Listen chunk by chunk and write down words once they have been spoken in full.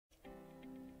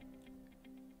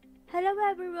Hello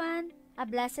everyone! A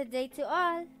blessed day to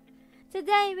all!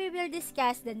 Today we will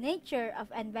discuss the nature of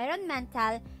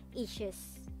environmental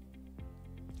issues.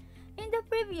 In the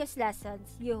previous lessons,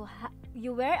 you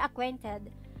were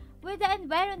acquainted with the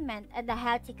environment and the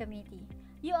healthy community.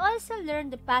 You also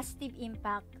learned the positive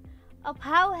impact of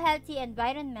how healthy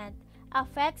environment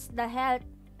affects the health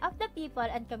of the people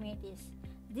and communities.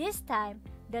 This time,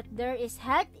 that there is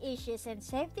health issues and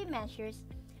safety measures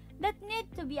that need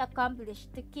to be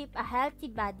accomplished to keep a healthy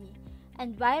body.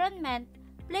 Environment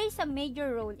plays a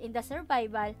major role in the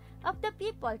survival of the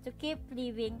people to keep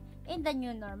living in the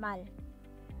new normal.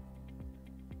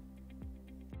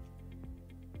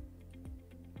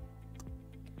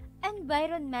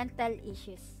 Environmental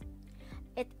issues.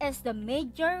 It is the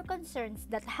major concerns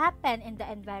that happen in the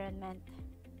environment.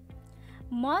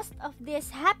 Most of this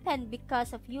happen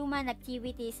because of human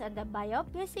activities on the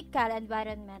biophysical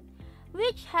environment,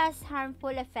 which has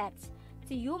harmful effects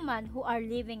to humans who are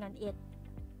living on it.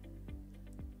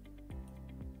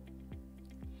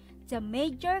 The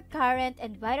major current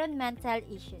environmental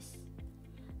issues.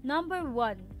 Number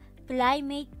 1,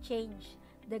 climate change.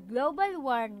 The global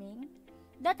warming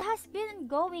that has been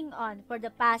going on for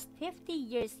the past 50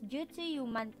 years due to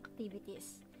human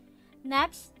activities.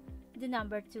 Next, the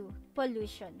number 2,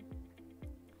 pollution.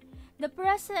 The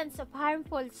presence of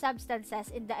harmful substances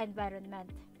in the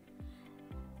environment.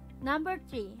 Number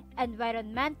 3,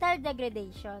 environmental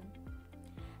degradation.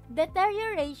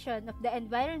 Deterioration of the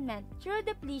environment through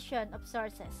depletion of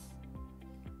resources.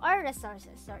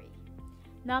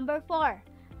 Number 4,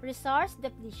 resource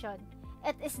depletion.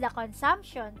 It is the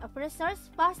consumption of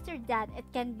resource faster than it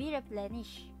can be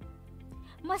replenished.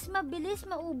 Mas mabilis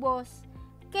maubos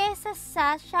kesa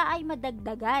sa siya ay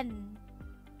madagdagan.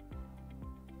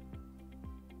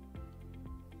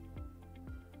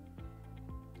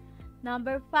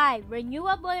 Number 5,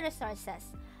 renewable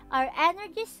resources are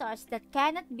energy sources that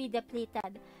cannot be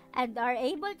depleted and are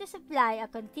able to supply a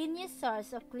continuous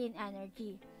source of clean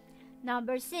energy.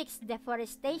 Number 6,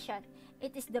 deforestation.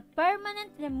 It is the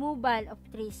permanent removal of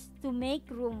trees to make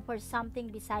room for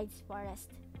something besides forest.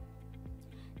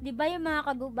 Diba yung mga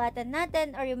kagubatan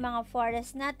natin or yung mga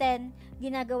forest natin,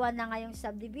 ginagawa na ngayong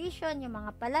subdivision, yung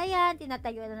mga palayan,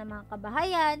 tinatayo na ng mga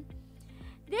kabahayan.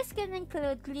 This can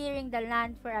include clearing the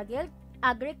land for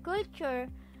agriculture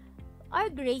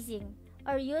or grazing,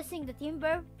 or using the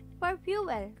timber for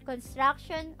fuel,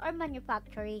 construction, or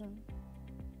manufacturing.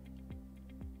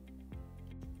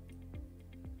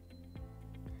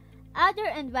 Other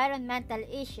environmental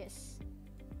issues.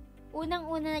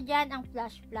 Unang-una na dyan ang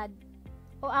flash flood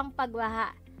o ang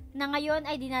pagwaha na ngayon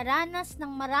ay dinanas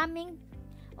ng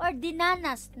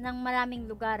maraming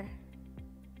lugar.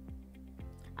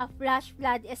 A flash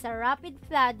flood is a rapid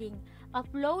flooding of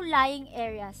low-lying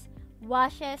areas,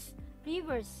 washes,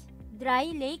 rivers,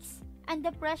 dry lakes, and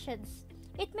depressions.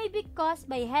 It may be caused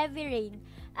by heavy rain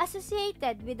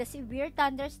associated with a severe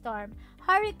thunderstorm,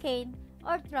 hurricane,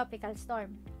 or tropical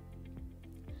storm.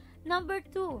 Number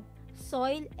 2,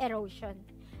 soil erosion.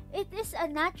 It is a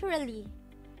naturally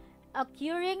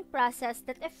occurring process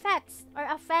that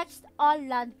affects all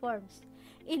landforms.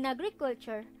 In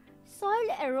agriculture,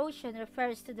 soil erosion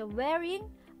refers to the wearing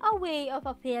away of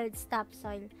a field's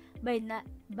topsoil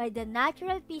by the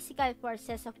natural physical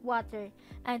forces of water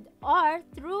and or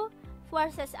through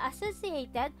forces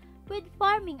associated with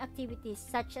farming activities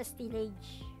such as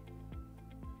tillage.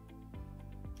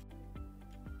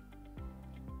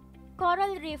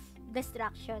 Coral reef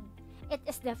destruction. It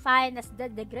is defined as the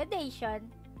degradation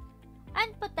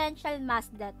and potential mass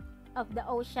death of the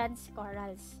ocean's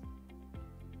corals.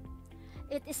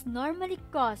 It is normally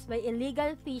caused by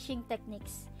illegal fishing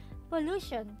techniques,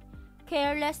 pollution,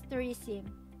 careless tourism,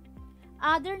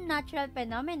 other natural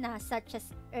phenomena such as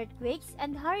earthquakes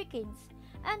and hurricanes,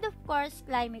 and of course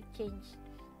climate change,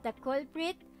 the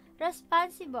culprit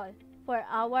responsible for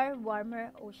our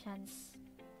warmer oceans.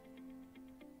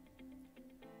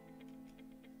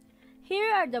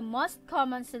 Here are the most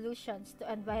common solutions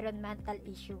to environmental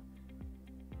issue.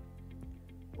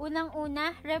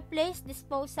 Unang-una, replace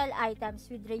disposal items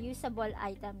with reusable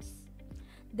items.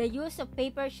 The use of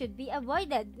paper should be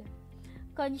avoided.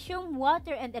 Consume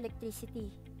water and electricity.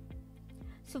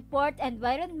 Support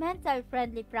environmental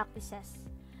friendly practices.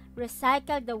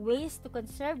 Recycle the waste to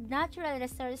conserve natural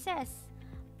resources.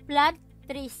 Plant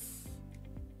trees.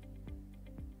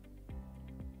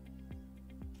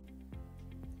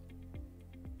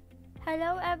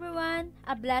 Hello everyone!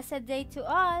 A blessed day to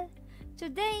all!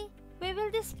 Today, we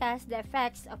will discuss the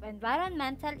effects of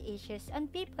environmental issues on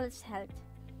people's health.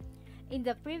 In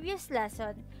the previous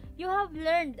lesson, you have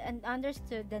learned and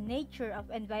understood the nature of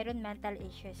environmental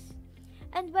issues.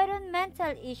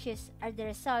 Environmental issues are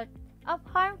the result of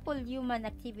harmful human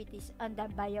activities on the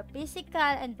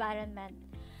biophysical environment.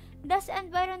 Thus,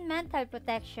 environmental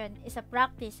protection is a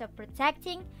practice of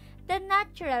protecting the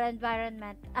natural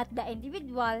environment at the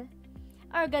individual,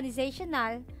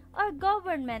 organizational, or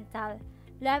governmental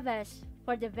levels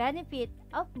for the benefit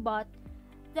of both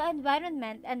the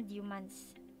environment and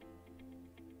humans.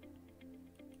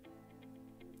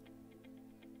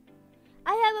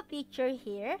 I have a picture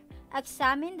here.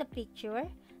 Examine the picture.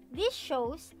 This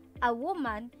shows a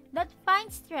woman that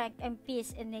finds strength and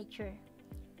peace in nature.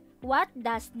 What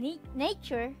does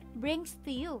nature brings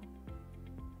to you?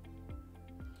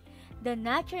 The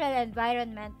natural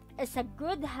environment is a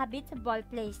good habitable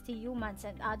place to humans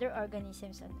and other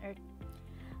organisms on Earth.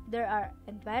 There are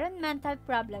environmental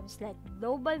problems like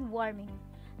global warming,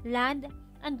 land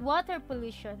and water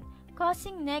pollution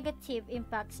causing negative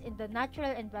impacts in the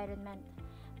natural environment.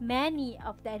 Many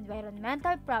of the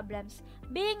environmental problems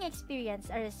being experienced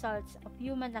are results of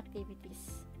human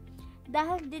activities.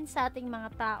 Dahil din sa ating mga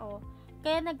tao,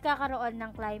 kaya nagkakaroon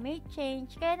ng climate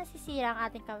change, kaya nasisira ang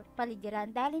ating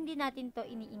kapaligiran dahil hindi natin to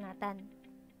iniingatan.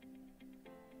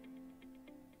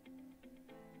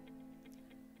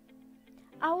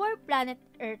 Our planet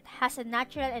Earth has a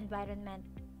natural environment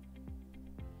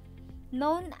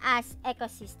known as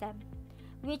ecosystem,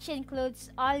 which includes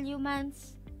all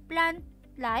humans, plant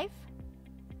life.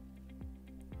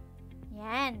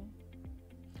 Yan.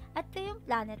 At ito yung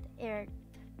planet Earth.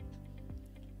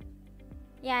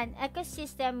 Yan,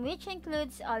 ecosystem which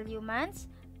includes all humans,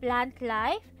 plant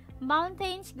life,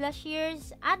 mountains,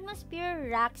 glaciers, atmosphere,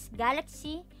 rocks,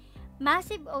 galaxy,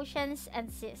 massive oceans,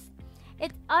 and seas.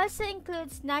 It also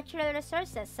includes natural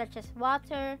resources such as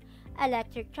water,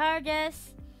 electric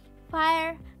charges,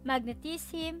 fire,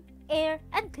 magnetism, air,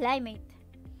 and climate.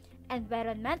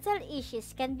 Environmental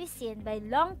issues can be seen by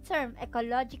long-term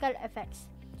ecological effects,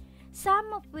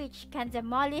 some of which can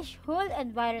demolish whole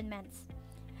environments.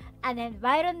 An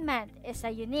environment is a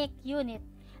unique unit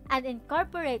and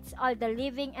incorporates all the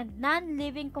living and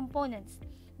non-living components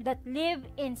that live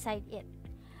inside it.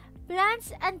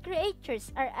 Plants and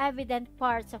creatures are evident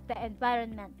parts of the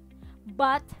environment,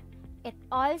 but it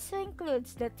also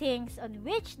includes the things on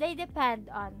which they depend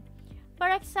on. For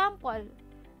example,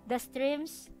 the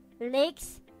streams,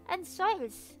 lakes, and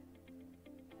soils.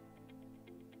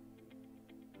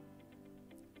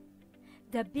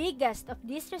 The biggest of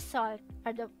these results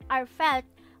are felt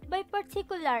by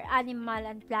particular animal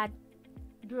and plant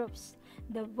groups,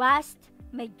 the vast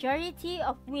majority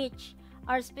of which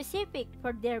are specific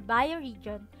for their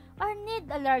bioregion or need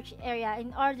a large area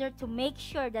in order to make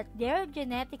sure that their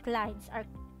genetic lines are.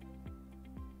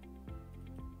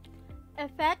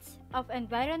 Effects of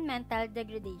environmental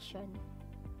degradation.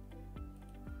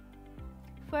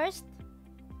 First,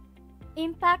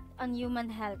 impact on human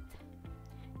health.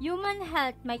 Human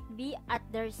health might be at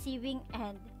the receiving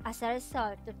end as a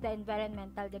result of the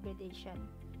environmental degradation.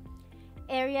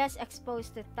 Areas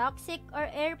exposed to toxic or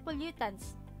air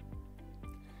pollutants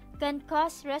can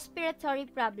cause respiratory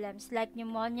problems like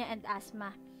pneumonia and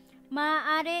asthma.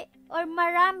 Maaari or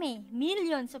marami,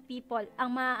 millions of people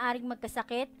ang maaaring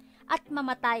magkasakit at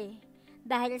mamatay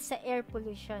dahil sa air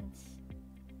pollutions.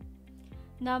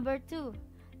 Number 2,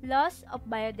 loss of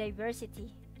biodiversity.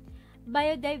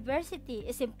 Biodiversity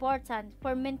is important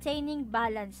for maintaining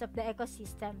balance of the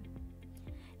ecosystem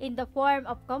in the form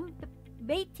of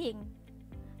combating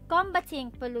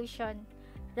pollution,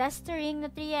 restoring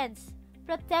nutrients,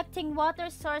 protecting water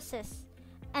sources,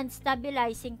 and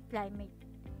stabilizing climate.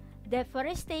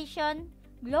 Deforestation,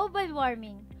 global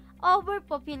warming,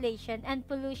 overpopulation, and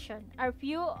pollution are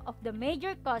few of the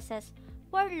major causes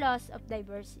for loss of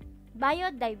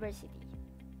biodiversity.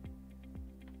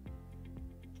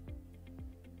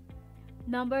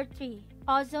 Number 3,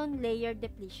 ozone layer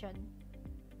depletion.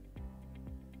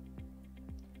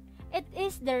 It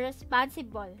is the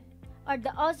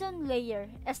ozone layer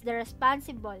is the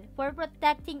responsible for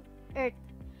protecting Earth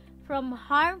from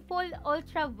harmful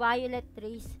ultraviolet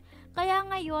rays. Kaya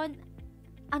ngayon,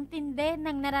 ang tindi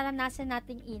ng nararanasan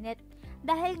nating init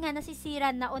dahil nga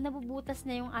nasisira na o nabubutas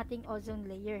na yung ating ozone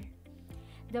layer.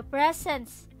 The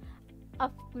presence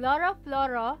of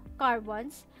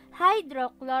chlorofluorocarbons,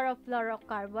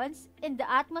 hydrochlorofluorocarbons in the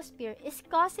atmosphere is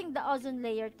causing the ozone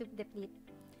layer to deplete.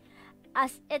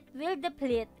 As it will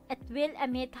deplete, it will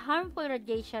emit harmful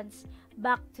radiations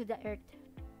back to the Earth.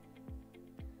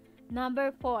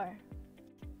 Number 4,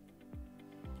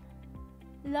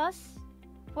 loss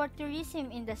for tourism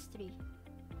industry.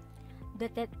 The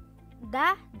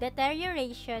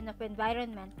deterioration of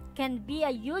environment can be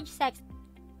a huge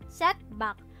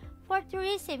setback for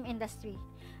tourism industry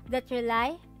that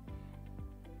rely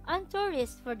on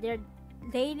tourists for their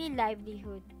daily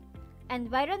livelihood.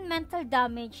 Environmental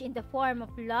damage in the form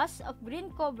of loss of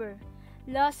green cover,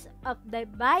 loss of the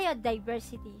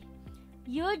biodiversity,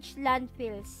 huge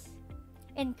landfills,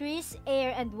 increased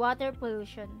air and water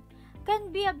pollution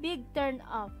can be a big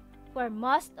turn-off for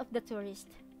most of the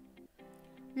tourists.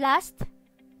 Last,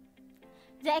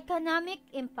 the economic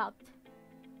impact.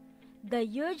 The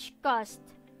huge cost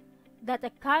that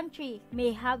a country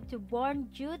may have to bear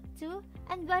due to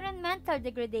environmental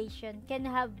degradation can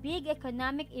have big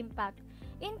economic impact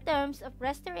in terms of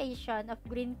restoration of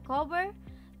green cover,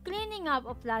 cleaning up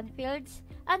of landfills,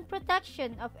 and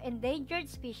protection of endangered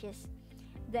species.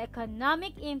 The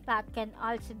economic impact can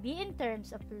also be in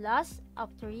terms of loss of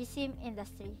tourism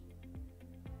industry.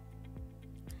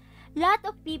 Lot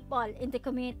of people in the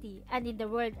community and in the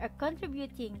world are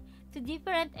contributing to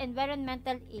different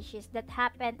environmental issues that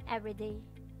happen every day.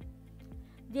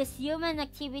 These human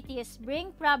activities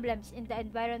bring problems in the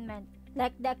environment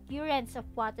like the occurrence of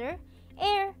water,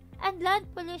 air, and land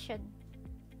pollution.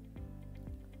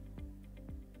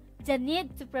 The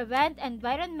need to prevent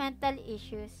environmental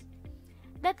issues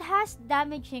that has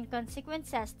damaging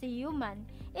consequences to human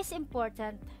is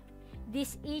important.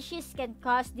 These issues can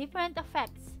cause different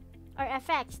effects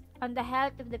on the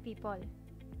health of the people.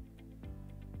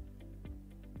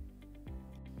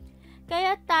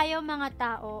 Kaya tayo mga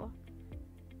tao,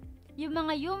 yung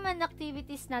mga human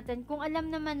activities natin, kung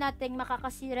alam naman nating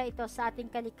makakasira ito sa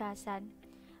ating kalikasan,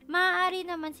 maaari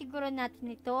naman siguro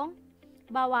natin itong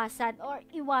bawasan or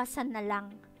iwasan na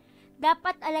lang.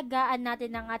 Dapat alagaan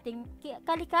natin ang ating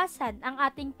kalikasan, ang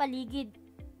ating paligid,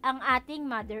 ang ating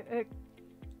Mother Earth.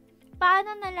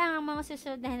 Paano na lang ang mga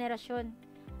susunod na henerasyon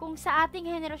kung sa ating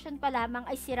henerasyon pa lamang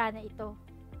ay sira na ito?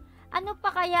 Ano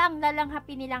pa kaya ang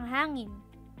lalanghapin nilang hangin?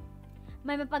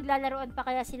 May mapaglalaroan pa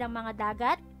kaya silang mga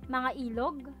dagat, mga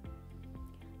ilog,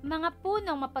 mga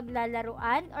punong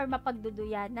mapaglalaroan or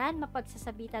mapagduduyanan,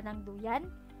 mapagsasabitan ng duyan,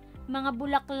 mga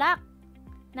bulaklak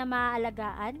na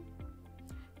maaalagaan?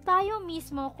 Tayo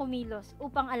mismo kumilos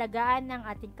upang alagaan ang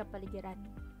ating kapaligiran.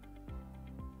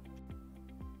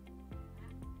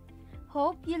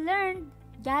 Hope you learned.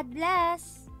 God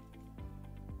bless!